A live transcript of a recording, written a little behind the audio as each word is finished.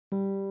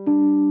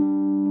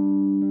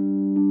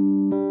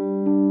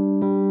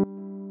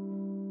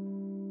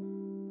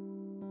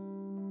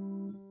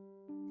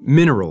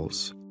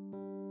Minerals.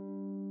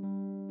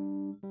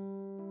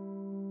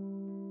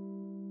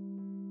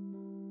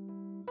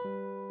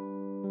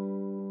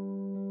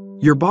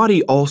 Your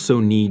body also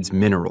needs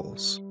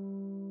minerals.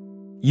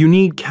 You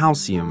need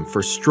calcium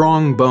for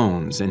strong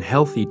bones and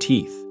healthy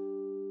teeth.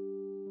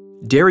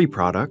 Dairy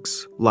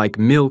products, like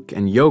milk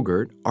and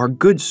yogurt, are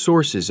good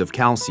sources of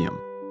calcium.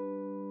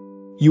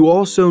 You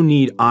also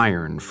need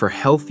iron for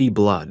healthy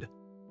blood.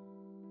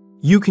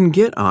 You can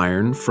get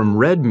iron from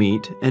red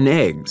meat and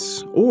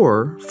eggs,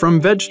 or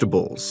from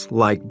vegetables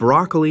like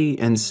broccoli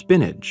and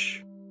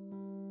spinach.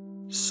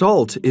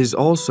 Salt is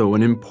also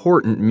an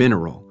important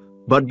mineral,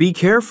 but be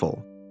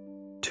careful.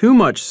 Too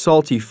much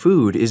salty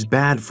food is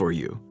bad for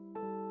you.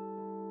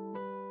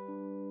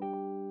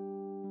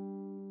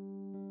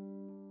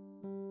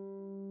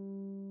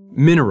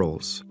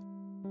 Minerals.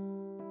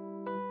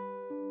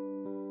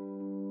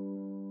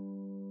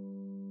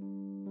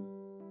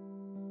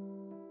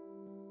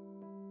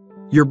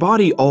 Your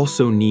body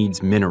also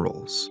needs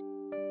minerals.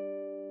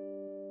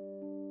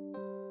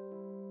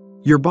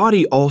 Your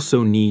body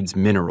also needs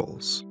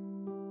minerals.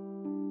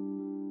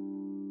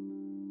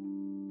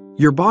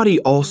 Your body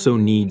also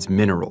needs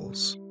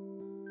minerals.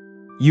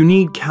 You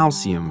need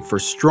calcium for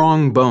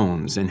strong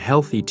bones and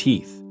healthy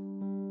teeth.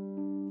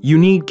 You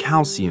need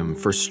calcium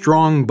for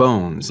strong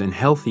bones and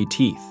healthy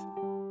teeth.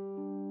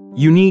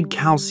 You need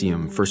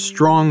calcium for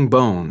strong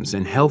bones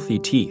and healthy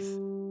teeth.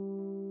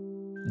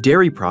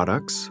 Dairy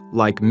products,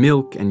 like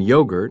milk and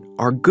yogurt,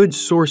 are good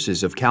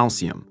sources of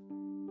calcium.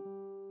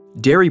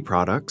 Dairy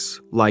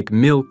products, like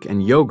milk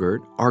and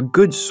yogurt, are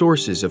good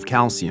sources of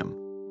calcium.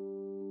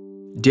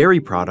 Dairy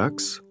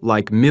products,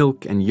 like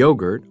milk and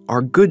yogurt,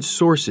 are good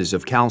sources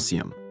of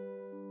calcium.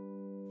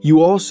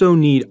 You also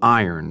need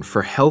iron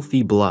for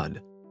healthy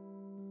blood.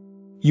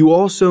 You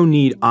also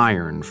need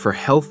iron for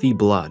healthy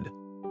blood.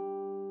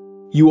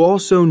 You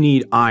also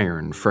need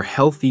iron for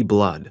healthy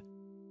blood.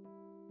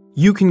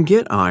 You can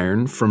get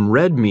iron from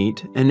red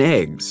meat and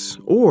eggs,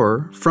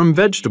 or from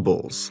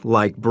vegetables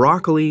like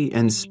broccoli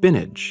and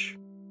spinach.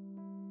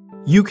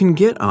 You can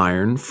get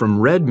iron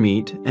from red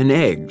meat and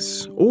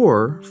eggs,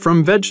 or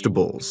from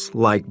vegetables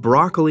like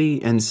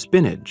broccoli and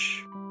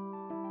spinach.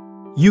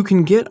 You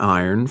can get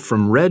iron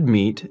from red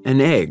meat and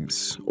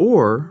eggs,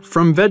 or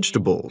from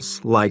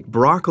vegetables like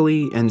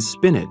broccoli and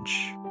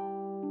spinach.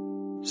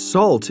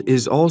 Salt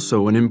is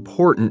also an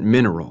important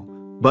mineral,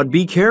 but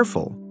be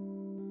careful.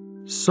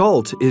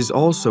 Salt is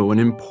also an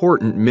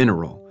important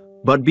mineral,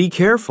 but be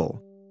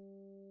careful.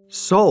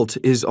 Salt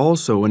is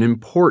also an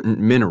important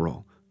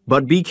mineral,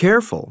 but be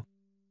careful.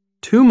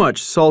 Too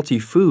much salty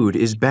food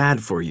is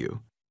bad for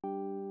you.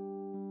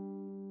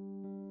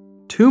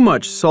 Too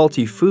much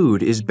salty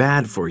food is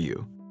bad for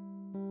you.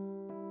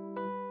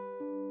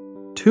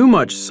 Too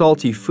much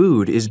salty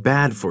food is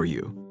bad for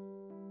you.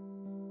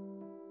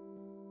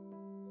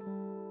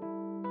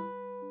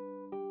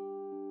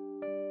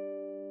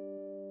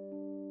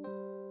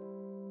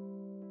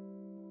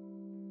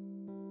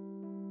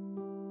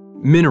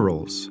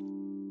 Minerals.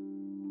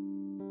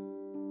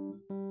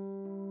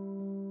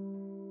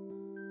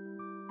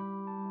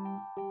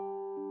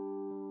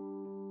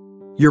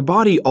 Your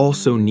body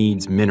also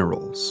needs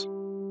minerals.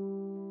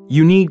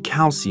 You need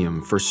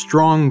calcium for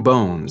strong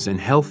bones and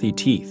healthy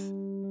teeth.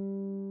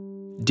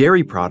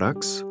 Dairy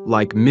products,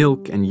 like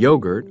milk and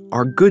yogurt,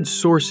 are good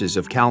sources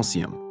of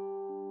calcium.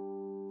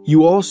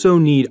 You also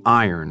need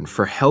iron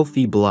for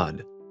healthy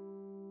blood.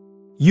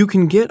 You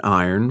can get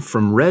iron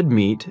from red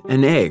meat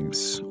and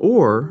eggs,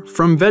 or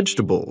from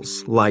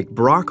vegetables like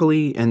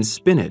broccoli and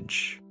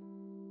spinach.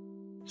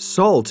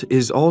 Salt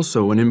is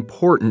also an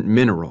important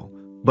mineral,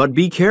 but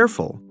be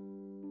careful.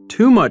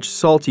 Too much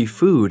salty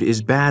food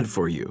is bad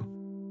for you.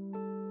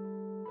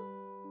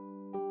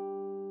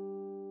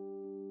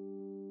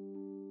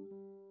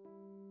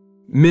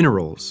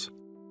 Minerals.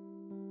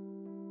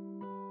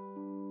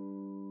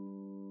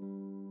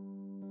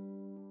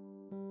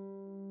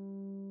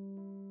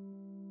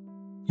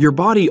 Your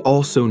body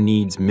also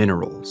needs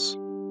minerals.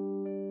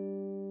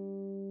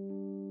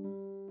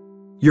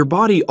 Your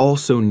body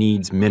also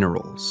needs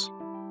minerals.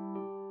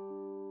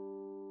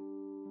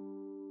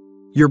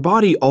 Your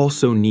body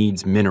also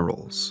needs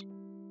minerals.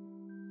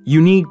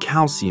 You need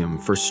calcium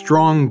for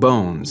strong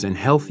bones and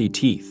healthy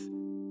teeth.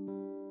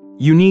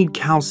 You need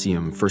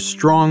calcium for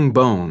strong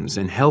bones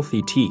and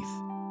healthy teeth.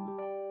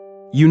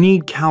 You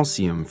need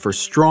calcium for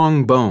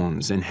strong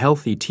bones and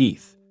healthy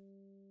teeth.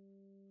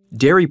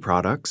 Dairy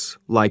products,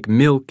 like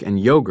milk and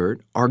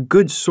yogurt, are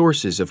good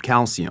sources of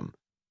calcium.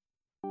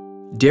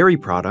 Dairy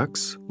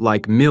products,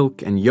 like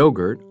milk and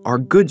yogurt, are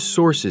good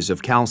sources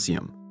of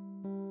calcium.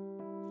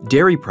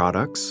 Dairy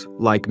products,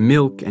 like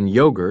milk and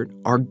yogurt,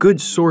 are good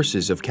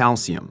sources of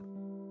calcium.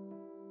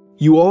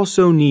 You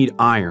also need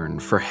iron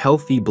for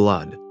healthy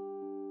blood.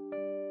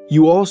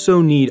 You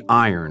also need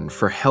iron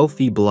for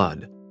healthy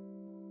blood.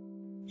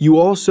 You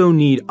also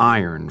need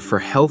iron for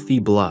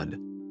healthy blood.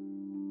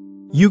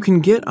 You can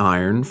get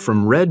iron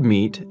from red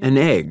meat and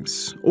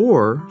eggs,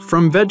 or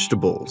from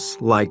vegetables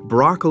like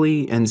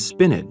broccoli and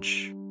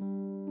spinach.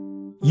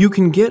 You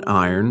can get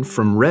iron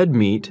from red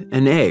meat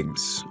and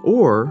eggs,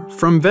 or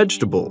from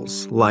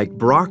vegetables like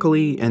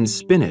broccoli and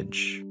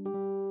spinach.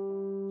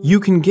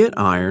 You can get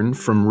iron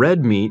from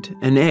red meat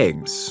and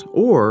eggs,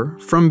 or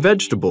from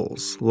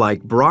vegetables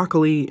like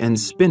broccoli and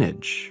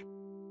spinach.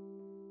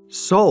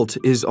 Salt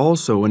is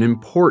also an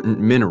important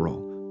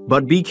mineral,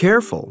 but be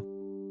careful.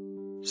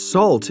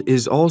 Salt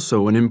is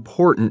also an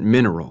important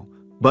mineral,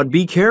 but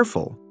be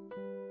careful.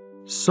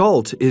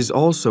 Salt is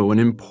also an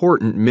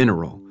important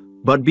mineral,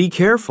 but be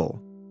careful.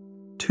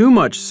 Too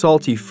much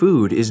salty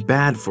food is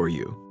bad for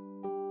you.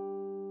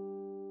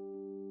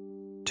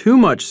 Too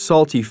much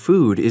salty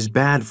food is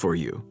bad for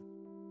you.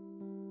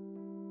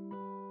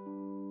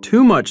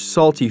 Too much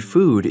salty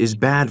food is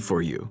bad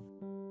for you.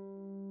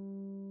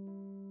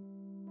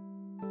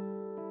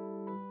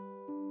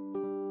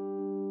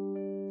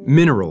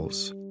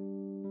 Minerals.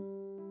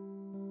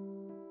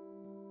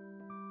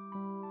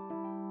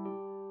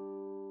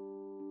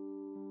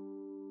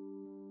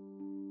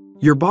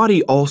 Your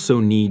body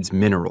also needs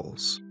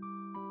minerals.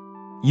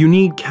 You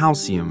need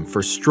calcium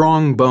for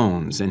strong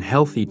bones and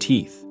healthy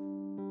teeth.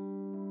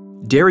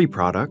 Dairy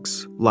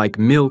products, like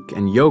milk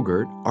and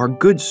yogurt, are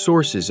good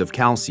sources of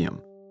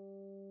calcium.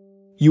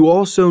 You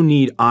also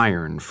need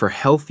iron for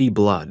healthy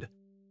blood.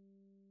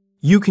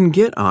 You can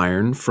get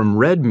iron from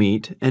red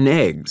meat and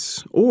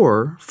eggs,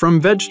 or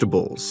from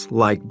vegetables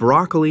like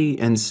broccoli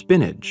and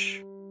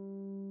spinach.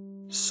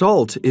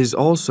 Salt is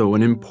also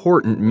an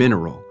important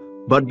mineral,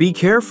 but be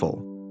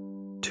careful.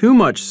 Too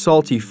much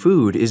salty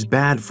food is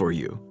bad for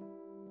you.